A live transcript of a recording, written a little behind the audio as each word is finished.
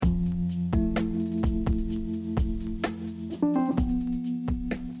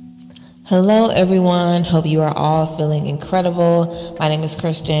Hello everyone, hope you are all feeling incredible. My name is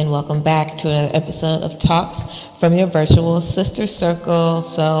Kristen. Welcome back to another episode of Talks from your virtual sister circle.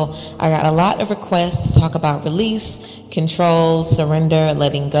 So I got a lot of requests to talk about release, control, surrender,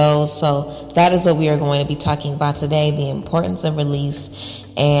 letting go. So that is what we are going to be talking about today, the importance of release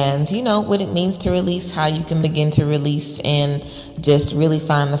and what it means to release, how you can begin to release and just really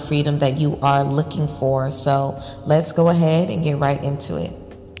find the freedom that you are looking for. So let's go ahead and get right into it.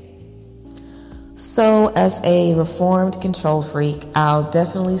 So as a reformed control freak, I'll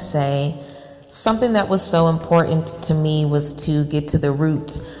definitely say something that was so important to me was to get to the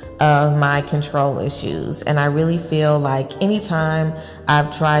root of my control issues. And I really feel like anytime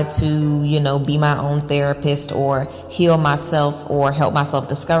I've tried to, be my own therapist or heal myself or help myself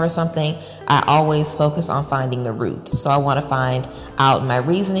discover something, I always focus on finding the root. So I want to find out my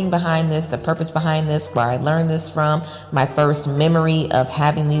reasoning behind this, the purpose behind this, where I learned this from, my first memory of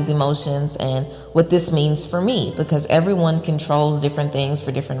having these emotions, and what this means for me, because everyone controls different things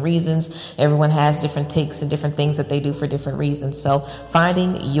for different reasons. Everyone has different takes and different things that they do for different reasons. So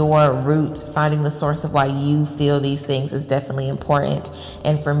finding your root, finding the source of why you feel these things is definitely important.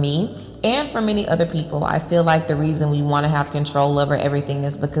 And for me, and for many other people, I feel like the reason we want to have control over everything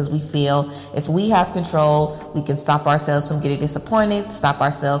is because we feel if we have control, we can stop ourselves from getting disappointed, stop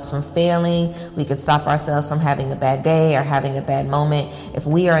ourselves from failing, we can stop ourselves from having a bad day or having a bad moment. If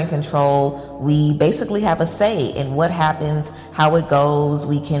we are in control, we basically have a say in what happens, how it goes.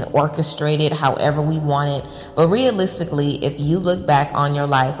 We can orchestrate it however we want it. But realistically, if you look back on your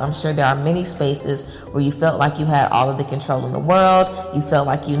life, I'm sure there are many spaces where you felt like you had all of the control in the world. You felt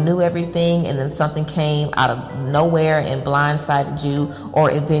like you knew everything, and then something came out of nowhere and blindsided you, or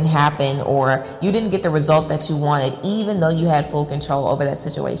it didn't happen, or you didn't get the result that you wanted, even though you had full control over that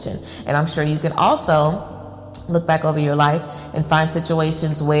situation. And I'm sure you can also look back over your life and find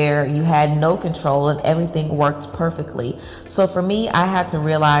situations where you had no control and everything worked perfectly. So for me, I had to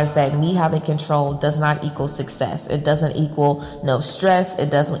realize that me having control does not equal success. It doesn't equal no stress. It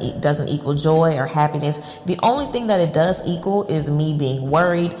doesn't equal joy or happiness. The only thing that it does equal is me being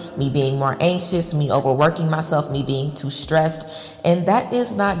worried, me being more anxious, me overworking myself, me being too stressed. And that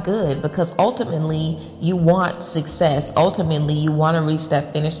is not good, because ultimately you want success. Ultimately, you want to reach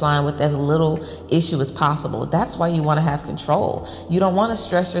that finish line with as little issue as possible. That's why you want to have control. You don't want to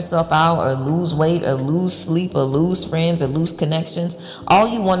stress yourself out or lose weight or lose sleep or lose friends or lose connections.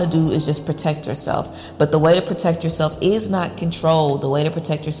 All you want to do is just protect yourself. But the way to protect yourself is not control. The way to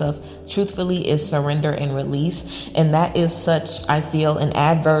protect yourself, truthfully, is surrender and release. And that is such, I feel, an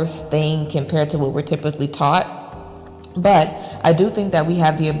adverse thing compared to what we're typically taught. But I do think that we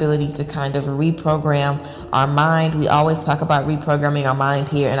have the ability to kind of reprogram our mind. We always talk about reprogramming our mind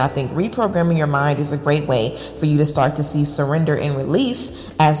here, and I think reprogramming your mind is a great way for you to start to see surrender and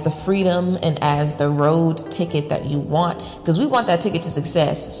release as the freedom and as the road ticket that you want, because we want that ticket to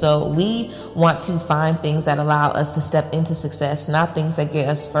success. So we want to find things that allow us to step into success, not things that get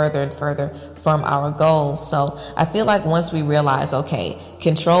us further and further from our goals. So I feel like once we realize, okay,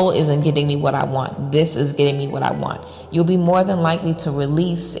 control isn't getting me what I want, this is getting me what I want, you'll be more than likely to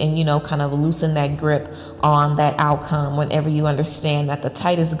release and, kind of loosen that grip on that outcome whenever you understand that the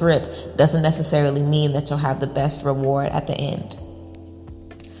tightest grip doesn't necessarily mean that you'll have the best reward at the end.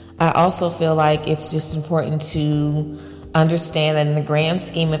 I also feel like it's just important to understand that in the grand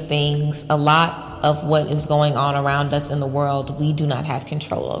scheme of things, a lot of what is going on around us in the world, we do not have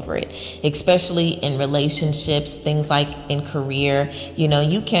control over it, especially in relationships, things like in career.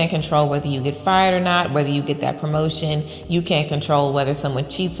 You can't control whether you get fired or not, whether you get that promotion. You can't control whether someone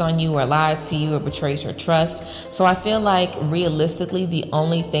cheats on you or lies to you or betrays your trust. So I feel like realistically, the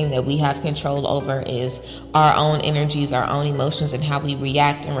only thing that we have control over is our own energies, our own emotions, and how we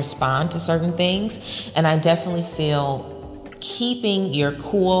react and respond to certain things. And I definitely feel keeping your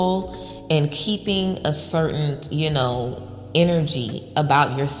cool and keeping a certain, energy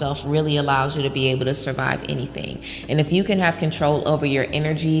about yourself really allows you to be able to survive anything. And if you can have control over your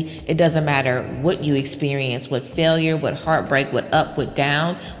energy, it doesn't matter what you experience, what failure, what heartbreak, what up, what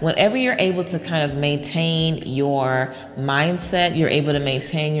down. Whenever you're able to kind of maintain your mindset, you're able to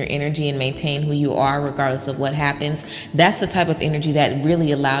maintain your energy and maintain who you are regardless of what happens. That's the type of energy that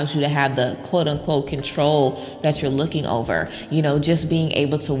really allows you to have the quote unquote control that you're looking over. Just being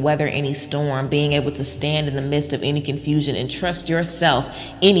able to weather any storm, being able to stand in the midst of any confusion and trust yourself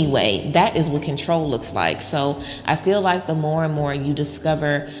anyway. That is what control looks like. So I feel like the more and more you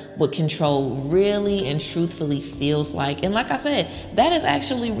discover what control really and truthfully feels like, and like I said, that is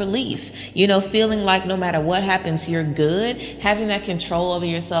actually release. Feeling like no matter what happens, you're good. Having that control over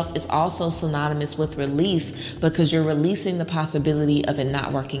yourself is also synonymous with release, because you're releasing the possibility of it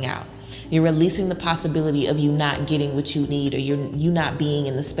not working out. You're releasing the possibility of you not getting what you need, or you not being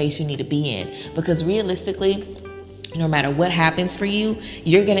in the space you need to be in. Because realistically, no matter what happens for you,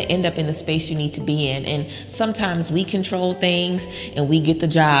 you're going to end up in the space you need to be in. And sometimes we control things and we get the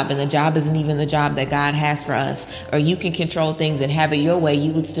job, and the job isn't even the job that God has for us. Or you can control things and have it your way.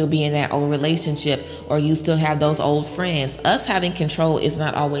 You would still be in that old relationship, or you still have those old friends. Us having control is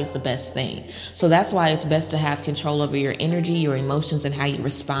not always the best thing. So that's why it's best to have control over your energy, your emotions, and how you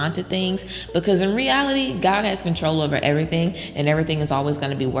respond to things. Because in reality, God has control over everything, and everything is always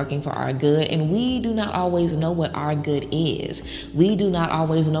going to be working for our good. And we do not always know what our good is. We do not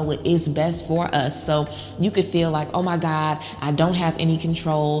always know what is best for us. So you could feel like, oh my God, I don't have any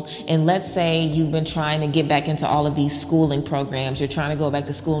control. And let's say you've been trying to get back into all of these schooling programs. You're trying to go back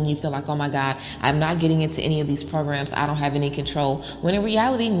to school and you feel like, oh my God, I'm not getting into any of these programs. I don't have any control. When in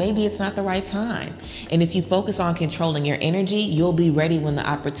reality, maybe it's not the right time. And if you focus on controlling your energy, you'll be ready when the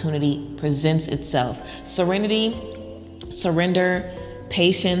opportunity presents itself. Serenity, surrender,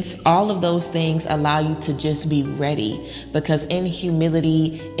 patience, all of those things allow you to just be ready, because in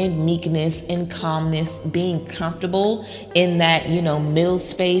humility, in meekness, in calmness, being comfortable in that, middle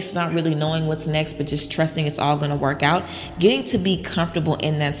space, not really knowing what's next, but just trusting it's all going to work out. Getting to be comfortable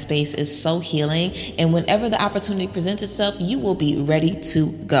in that space is so healing. And whenever the opportunity presents itself, you will be ready to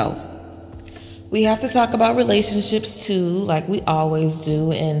go. We have to talk about relationships too, like we always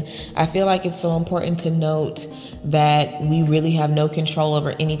do. And I feel like it's so important to note that we really have no control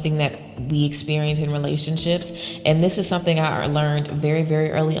over anything that we experience in relationships. And this is something I learned very,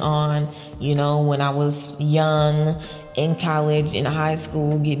 very early on, when I was young, in college, in high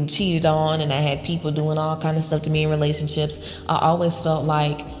school, getting cheated on, and I had people doing all kind of stuff to me in relationships. I always felt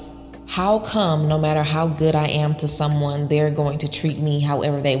like, how come no matter how good I am to someone, they're going to treat me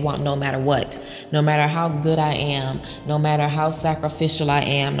however they want, no matter what? No matter how good I am, no matter how sacrificial I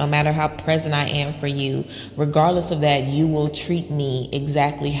am, no matter how present I am for you, regardless of that, you will treat me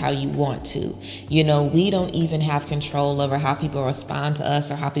exactly how you want to. We don't even have control over how people respond to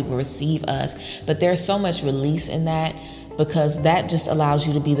us or how people receive us, but there's so much release in that, because that just allows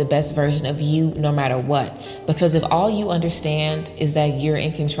you to be the best version of you no matter what. Because if all you understand is that you're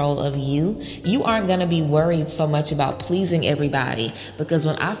in control of you, you aren't going to be worried so much about pleasing everybody. Because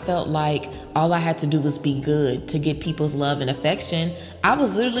when I felt like all I had to do was be good to get people's love and affection, I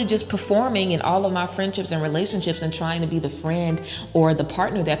was literally just performing in all of my friendships and relationships and trying to be the friend or the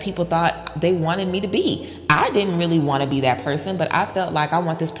partner that people thought they wanted me to be. I didn't really want to be that person, but I felt like I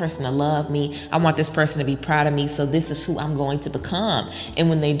want this person to love me. I want this person to be proud of me. So this is who I'm going to become. And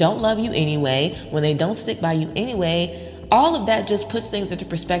when they don't love you anyway, when they don't stick by you anyway, all of that just puts things into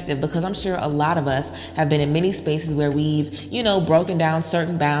perspective, because I'm sure a lot of us have been in many spaces where we've, broken down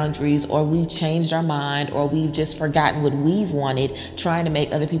certain boundaries, or we've changed our mind, or we've just forgotten what we've wanted, trying to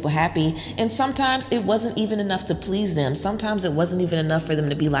make other people happy. And sometimes it wasn't even enough to please them. Sometimes it wasn't even enough for them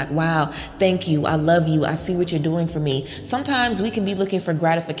to be like, wow, thank you, I love you, I see what you're doing for me. Sometimes we can be looking for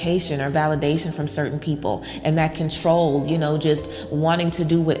gratification or validation from certain people, and that control, just wanting to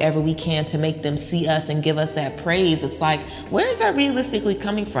do whatever we can to make them see us and give us that praise. It's like, where is that realistically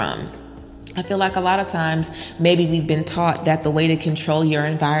coming from? I feel like a lot of times maybe we've been taught that the way to control your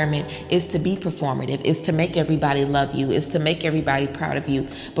environment is to be performative, is to make everybody love you, is to make everybody proud of you.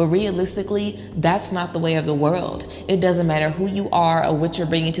 But realistically, that's not the way of the world. It doesn't matter who you are or what you're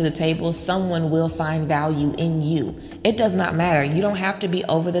bringing to the table, someone will find value in you. It does not matter. You don't have to be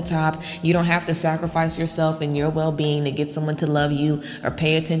over the top. You don't have to sacrifice yourself and your well-being to get someone to love you or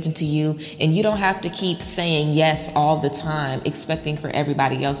pay attention to you. And you don't have to keep saying yes all the time, expecting for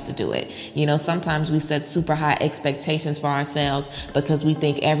everybody else to do it. Sometimes we set super high expectations for ourselves because we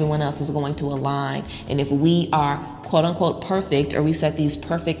think everyone else is going to align. And if we are quote unquote perfect, or we set these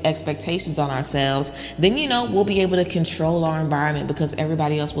perfect expectations on ourselves, then, we'll be able to control our environment because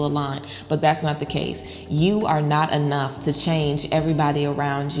everybody else will align. But that's not the case. You are not enough to change everybody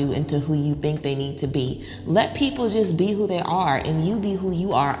around you into who you think they need to be. Let people just be who they are, and you be who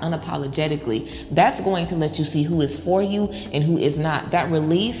you are unapologetically. That's going to let you see who is for you and who is not. That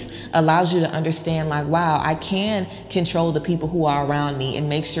release allows you to understand, like, wow, I can control the people who are around me and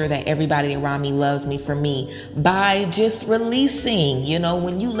make sure that everybody around me loves me for me by just releasing.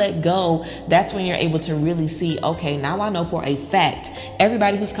 When you let go, that's when you're able to really see, okay, now I know for a fact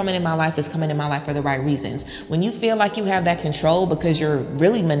everybody who's coming in my life is coming in my life for the right reasons. When you feel like you have that control because you're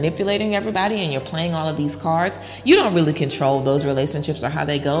really manipulating everybody and you're playing all of these cards, you don't really control those relationships or how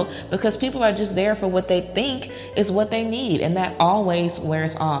they go, because people are just there for what they think is what they need, and that always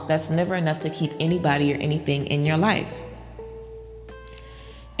wears off. That's never enough to keep anybody or anything in your life.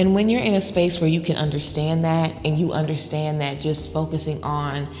 And when you're in a space where you can understand that, and you understand that just focusing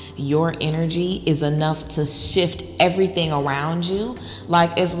on your energy is enough to shift everything around you,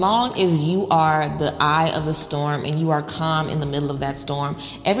 like as long as you are the eye of the storm and you are calm in the middle of that storm,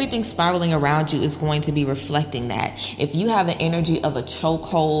 everything spiraling around you is going to be reflecting that. If you have an energy of a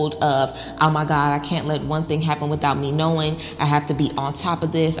chokehold of, oh my God, I can't let one thing happen without me knowing, I have to be on top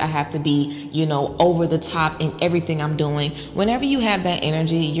of this, I have to be, over the top in everything I'm doing. Whenever you have that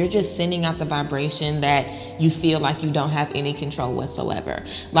energy, you're just sending out the vibration that you feel like you don't have any control whatsoever.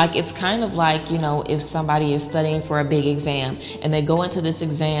 Like it's kind of like, if somebody is studying for a big exam and they go into this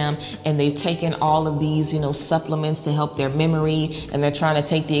exam and they've taken all of these, supplements to help their memory, and they're trying to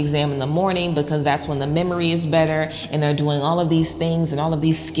take the exam in the morning because that's when the memory is better, and they're doing all of these things and all of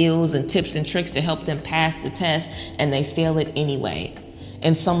these skills and tips and tricks to help them pass the test, and they fail it anyway.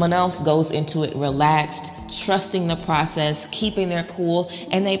 And someone else goes into it relaxed, trusting the process, keeping their cool,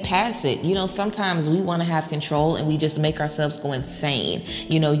 and they pass it. Sometimes we want to have control and we just make ourselves go insane.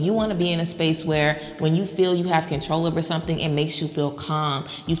 You want to be in a space where when you feel you have control over something, it makes you feel calm.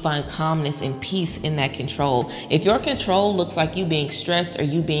 You find calmness and peace in that control. If your control looks like you being stressed or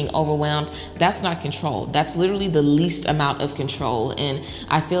you being overwhelmed, that's not control. That's literally the least amount of control. And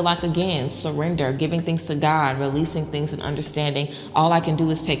I feel like, again, surrender, giving things to God, releasing things and understanding. All I can do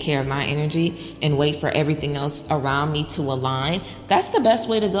is take care of my energy and wait for everything else around me to align. That's the best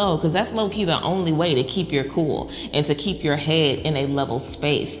way to go, because that's low-key the only way to keep your cool and to keep your head in a level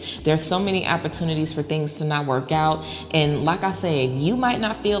space. There's so many opportunities for things to not work out, and like I said, you might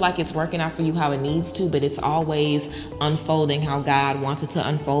not feel like it's working out for you how it needs to, but it's always unfolding how God wants it to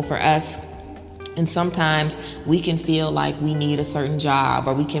unfold for us. And sometimes we can feel like we need a certain job,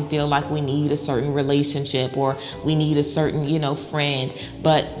 or we can feel like we need a certain relationship, or we need a certain, friend.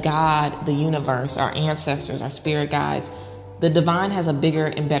 But God, the universe, our ancestors, our spirit guides, the divine has a bigger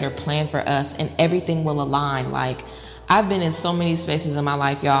and better plan for us, and everything will align. Like, I've been in so many spaces in my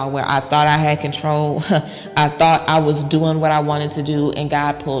life, y'all, where I thought I had control. I thought I was doing what I wanted to do, and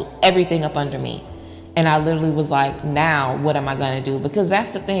God pulled everything up under me. And I literally was like, now what am I going to do? Because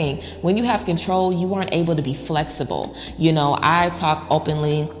that's the thing. When you have control, you aren't able to be flexible. I talk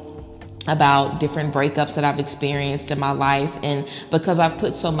openly about different breakups that I've experienced in my life. And because I've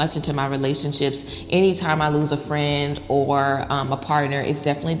put so much into my relationships, anytime I lose a friend or a partner, it's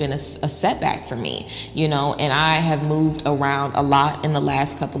definitely been a setback for me, and I have moved around a lot in the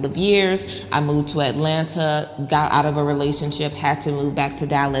last couple of years. I moved to Atlanta, got out of a relationship, had to move back to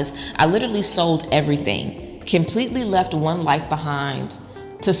Dallas. I literally sold everything, completely left one life behind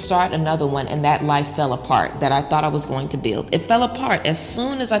to start another one, and that life fell apart that I thought I was going to build. It fell apart as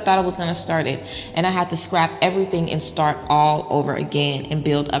soon as I thought I was going to start it, and I had to scrap everything and start all over again and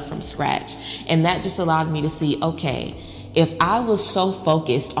build up from scratch. And that just allowed me to see, okay, if I was so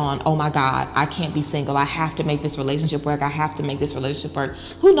focused on, oh my God, I can't be single, I have to make this relationship work, I have to make this relationship work,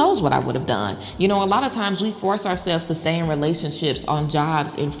 who knows what I would have done? A lot of times we force ourselves to stay in relationships, on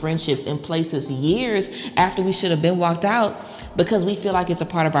jobs, in friendships, in places years after we should have been walked out, because we feel like it's a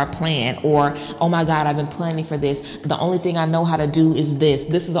part of our plan. Or, oh my God, I've been planning for this. The only thing I know how to do is this.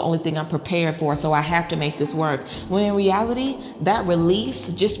 This is the only thing I'm prepared for, so I have to make this work. When in reality, that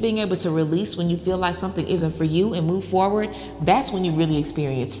release, just being able to release when you feel like something isn't for you and move forward, that's when you really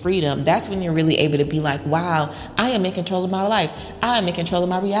experience freedom. That's when you're really able to be like, wow, I am in control of my life. I am in control of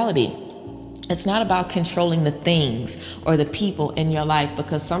my reality. It's not about controlling the things or the people in your life,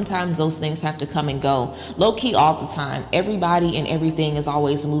 because sometimes those things have to come and go. Low key all the time. Everybody and everything is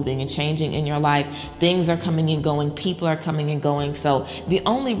always moving and changing in your life. Things are coming and going. People are coming and going. So the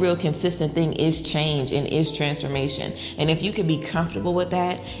only real consistent thing is change and is transformation. And if you can be comfortable with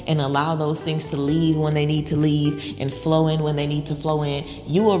that and allow those things to leave when they need to leave and flow in when they need to flow in,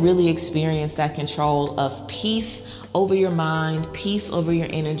 you will really experience that control of peace over your mind, peace over your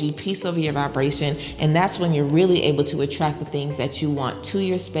energy, peace over your vibration. And that's when you're really able to attract the things that you want to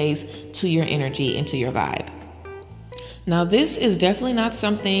your space, to your energy, and to your vibe. Now, this is definitely not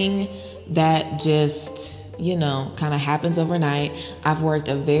something that just, kind of happens overnight. I've worked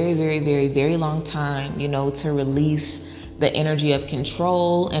a very, very, very, very long time, to release the energy of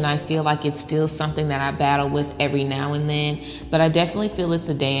control, and I feel like it's still something that I battle with every now and then, but I definitely feel it's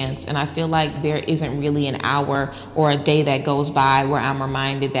a dance, and I feel like there isn't really an hour or a day that goes by where I'm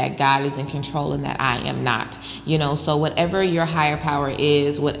reminded that God is in control and that I am not, so whatever your higher power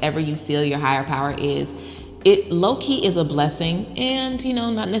is, whatever you feel your higher power is, it low-key is a blessing, and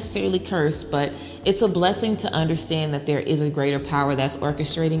not necessarily cursed, but it's a blessing to understand that there is a greater power that's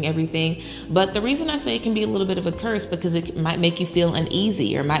orchestrating everything. But the reason I say it can be a little bit of a curse, because it might make you feel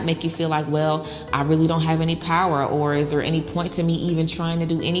uneasy, or might make you feel like, well, I really don't have any power, or is there any point to me even trying to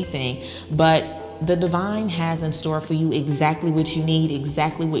do anything? But the divine has in store for you exactly what you need,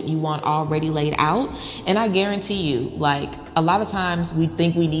 exactly what you want already laid out. And I guarantee you, like, a lot of times we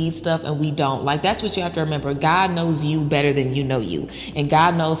think we need stuff and we don't. Like, that's what you have to remember. God knows you better than you know you. And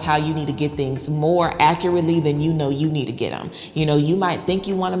God knows how you need to get things more accurately than you know you need to get them. You might think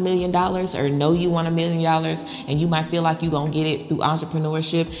you want $1 million, or know you want $1 million, and you might feel like you're going to get it through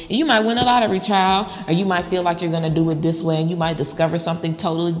entrepreneurship. And you might win a lottery, child, or you might feel like you're going to do it this way, and you might discover something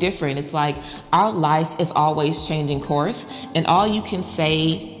totally different. It's like our life is always changing course, and all you can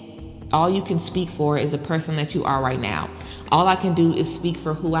speak for is the person that you are right now. All I can do is speak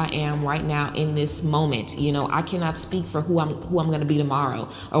for who I am right now in this moment. I cannot speak for who I'm going to be tomorrow,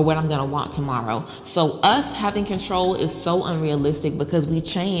 or what I'm going to want tomorrow. So us having control is so unrealistic, because we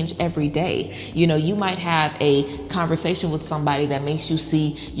change every day. You might have a conversation with somebody that makes you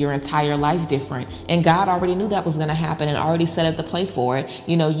see your entire life different, and God already knew that was going to happen and already set up the play for it.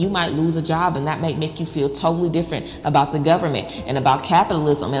 You might lose a job, and that might make you feel totally different about the government and about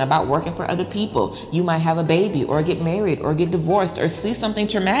capitalism and about working for other people. You might have a baby, or get married, or get divorced, or see something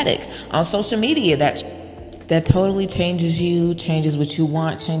traumatic on social media that totally changes you, changes what you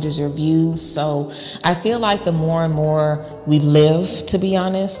want, changes your views. So I feel like the more and more we live, to be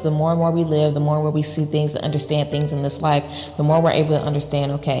honest, the more and more we live, the more where we see things and understand things in this life, the more we're able to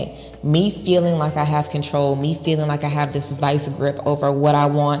understand, okay, me feeling like I have control, me feeling like I have this vice grip over what I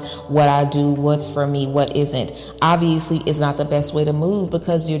want, what I do, what's for me, what isn't, obviously is not the best way to move,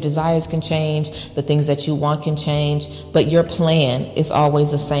 because your desires can change, the things that you want can change, but your plan is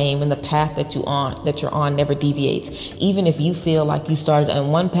always the same, and the path that you're on never deviates. Even if you feel like you started on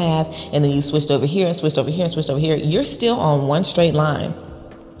one path and then you switched over here and switched over here and switched over here, you're still on one straight line,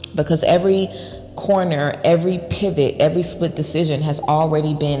 because every corner, every pivot, every split decision has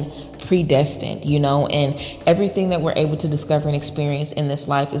already been predestined, and everything that we're able to discover and experience in this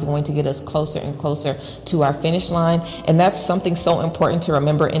life is going to get us closer and closer to our finish line. And that's something so important to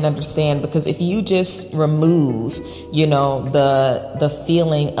remember and understand, because if you just remove, the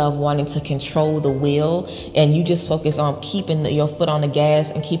feeling of wanting to control the wheel, and you just focus on keeping your foot on the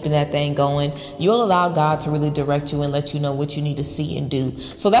gas and keeping that thing going, you'll allow God to really direct you and let you know what you need to see and do.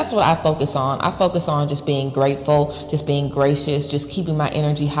 So that's what I focus on. I focus on just being grateful, just being gracious, just keeping my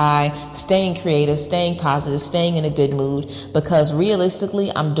energy high, staying creative, staying positive, staying in a good mood, because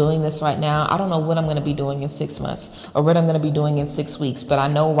realistically, I'm doing this right now. I don't know what I'm going to be doing in 6 months, or what I'm going to be doing in 6 weeks, but I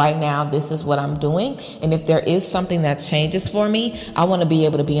know right now this is what I'm doing. And if there is something that changes for me, I want to be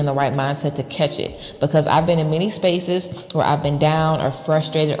able to be in the right mindset to catch it, because I've been in many spaces where I've been down or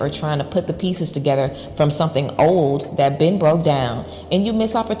frustrated or trying to put the pieces together from something old that been broke down, and you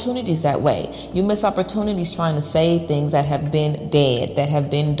miss opportunities that way. You miss opportunities trying to save things that have been dead, that have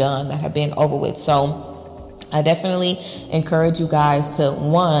been done, that have been over with. So I definitely encourage you guys to,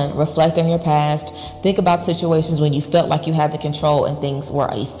 one, reflect on your past. Think about situations when you felt like you had the control and things were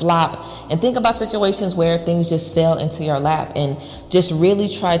a flop. And think about situations where things just fell into your lap. And just really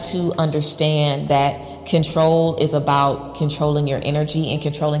try to understand that control is about controlling your energy and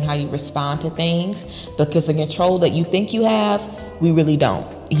controlling how you respond to things. Because the control that you think you have, we really don't.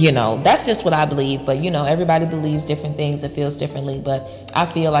 That's just what I believe. But, everybody believes different things and feels differently. But I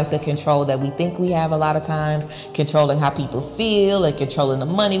feel like the control that we think we have a lot of times, controlling how people feel and controlling the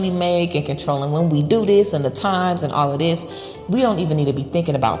money we make and controlling when we do this and the times and all of this, we don't even need to be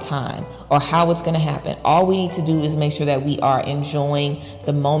thinking about time or how it's going to happen. All we need to do is make sure that we are enjoying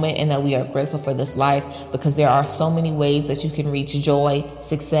the moment and that we are grateful for this life, because there are so many ways that you can reach joy,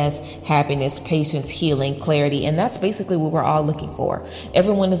 success, happiness, patience, healing, clarity. And that's basically what we're all looking for.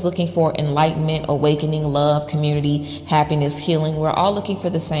 Everyone is looking for enlightenment, awakening, love, community, happiness, healing. We're all looking for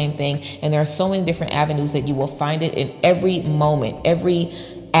the same thing. And there are so many different avenues that you will find it in every moment. Every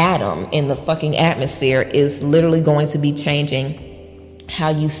atom in the fucking atmosphere is literally going to be changing how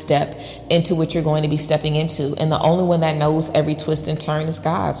you step into what you're going to be stepping into. And the only one that knows every twist and turn is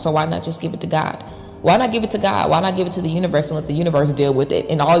God. So why not just give it to God? Why not give it to God? Why not give it to the universe and let the universe deal with it?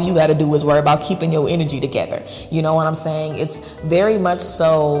 And all you got to do is worry about keeping your energy together. You know what I'm saying? It's very much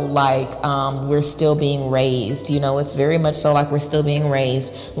so like we're still being raised. It's very much so like we're still being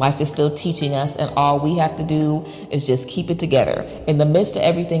raised. Life is still teaching us, and all we have to do is just keep it together. In the midst of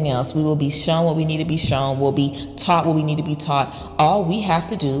everything else, we will be shown what we need to be shown. We'll be taught what we need to be taught. All we have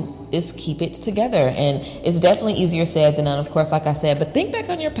to do is keep it together. And it's definitely easier said than done, of course, like I said, but think back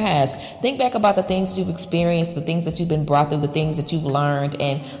on your past. Think back about the things you've experienced, the things that you've been brought through, the things that you've learned,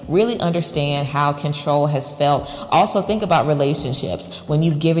 and really understand how control has felt. Also think about relationships. When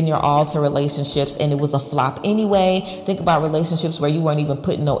you've given your all to relationships and it was a flop anyway. Think about relationships where you weren't even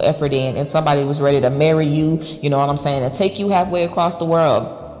putting no effort in and somebody was ready to marry you, you know what I'm saying, and take you halfway across the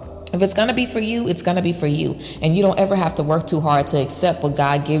world. If it's going to be for you, it's going to be for you. And you don't ever have to work too hard to accept what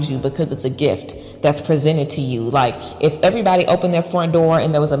God gives you, because it's a gift that's presented to you. Like, if everybody opened their front door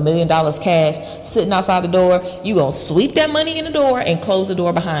and there was $1 million cash sitting outside the door, you gonna sweep that money in the door and close the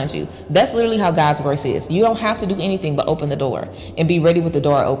door behind you. That's literally how God's verse is. You don't have to do anything but open the door and be ready with the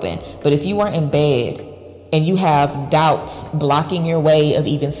door open. But if you are in bed and you have doubts blocking your way of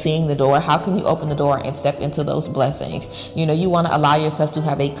even seeing the door, how can you open the door and step into those blessings? You know, you want to allow yourself to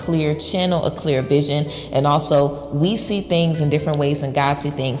have a clear channel, a clear vision. And also, we see things in different ways than God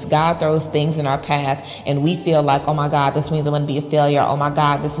sees things. God throws things in our path and we feel like, oh my God, this means I'm going to be a failure. Oh my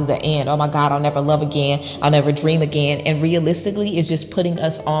God, this is the end. Oh my God, I'll never love again. I'll never dream again. And realistically, it's just putting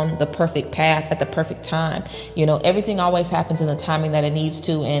us on the perfect path at the perfect time. You know, everything always happens in the timing that it needs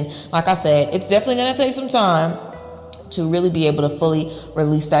to. And like I said, it's definitely going to take some time to really be able to fully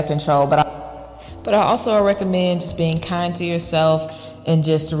release that control. But I also recommend just being kind to yourself and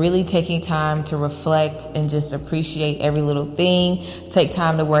just really taking time to reflect and just appreciate every little thing. Take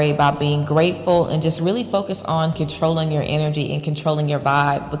time to worry about being grateful and just really focus on controlling your energy and controlling your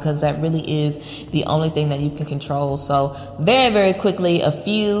vibe, because that really is the only thing that you can control. So very, very quickly, a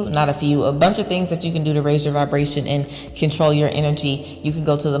bunch of things that you can do to raise your vibration and control your energy. You can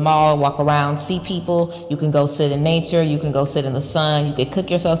go to the mall, walk around, see people. You can go sit in nature. You can go sit in the sun. You could cook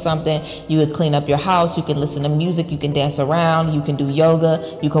yourself something. You could clean up your house. You can listen to music. You can dance around. You can do yoga.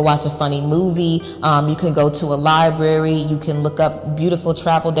 You can watch a funny movie. You can go to a library. You can look up beautiful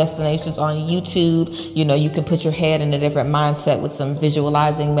travel destinations on YouTube. You know, you can put your head in a different mindset with some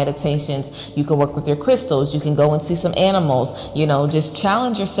visualizing meditations. You can work with your crystals. You can go and see some animals. You know, just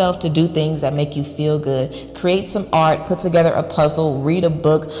challenge yourself to do things that make you feel good. Create some art, put together a puzzle, read a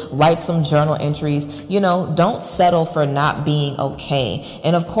book, write some journal entries. You know, don't settle for not being okay.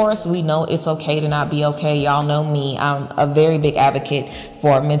 And of course, we know it's okay to not be okay. Y'all know me. I'm a very big advocate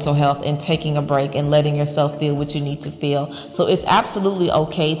for mental health and taking a break and letting yourself feel what you need to feel. So it's absolutely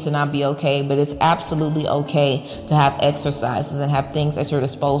okay to not be okay, but it's absolutely okay to have exercises and have things at your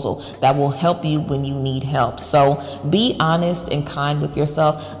disposal that will help you when you need help. So be honest and kind with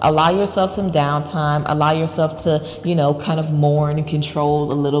yourself. Allow yourself some downtime. Allow yourself to, you know, kind of mourn and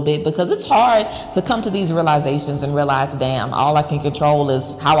control a little bit, because it's hard to come to these realizations and realize, damn, all I can control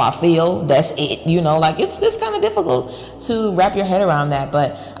is how I feel. That's it. You know, like it's kind of difficult to wrap your head around that.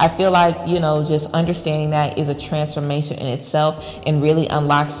 But I feel like, you know, just understanding that is a transformation in itself and really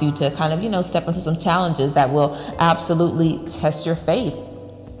unlocks you to kind of, you know, step into some challenges that will absolutely test your faith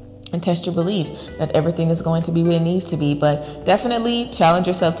and test your belief that everything is going to be what it needs to be. But definitely challenge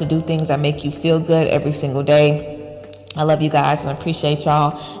yourself to do things that make you feel good every single day. I love you guys and I appreciate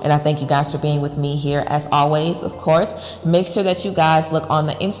y'all. And I thank you guys for being with me here as always. Of course, make sure that you guys look on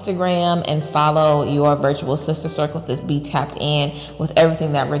the Instagram and follow your virtual sister circle to be tapped in with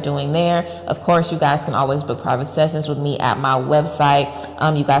everything that we're doing there. Of course, you guys can always book private sessions with me at my website.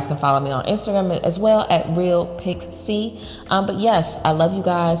 You guys can follow me on Instagram as well at RealPixC. But yes, I love you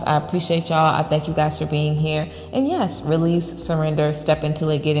guys. I appreciate y'all. I thank you guys for being here. And yes, release, surrender, step into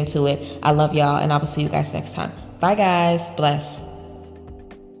it, get into it. I love y'all, and I will see you guys next time. Bye, guys. Bless.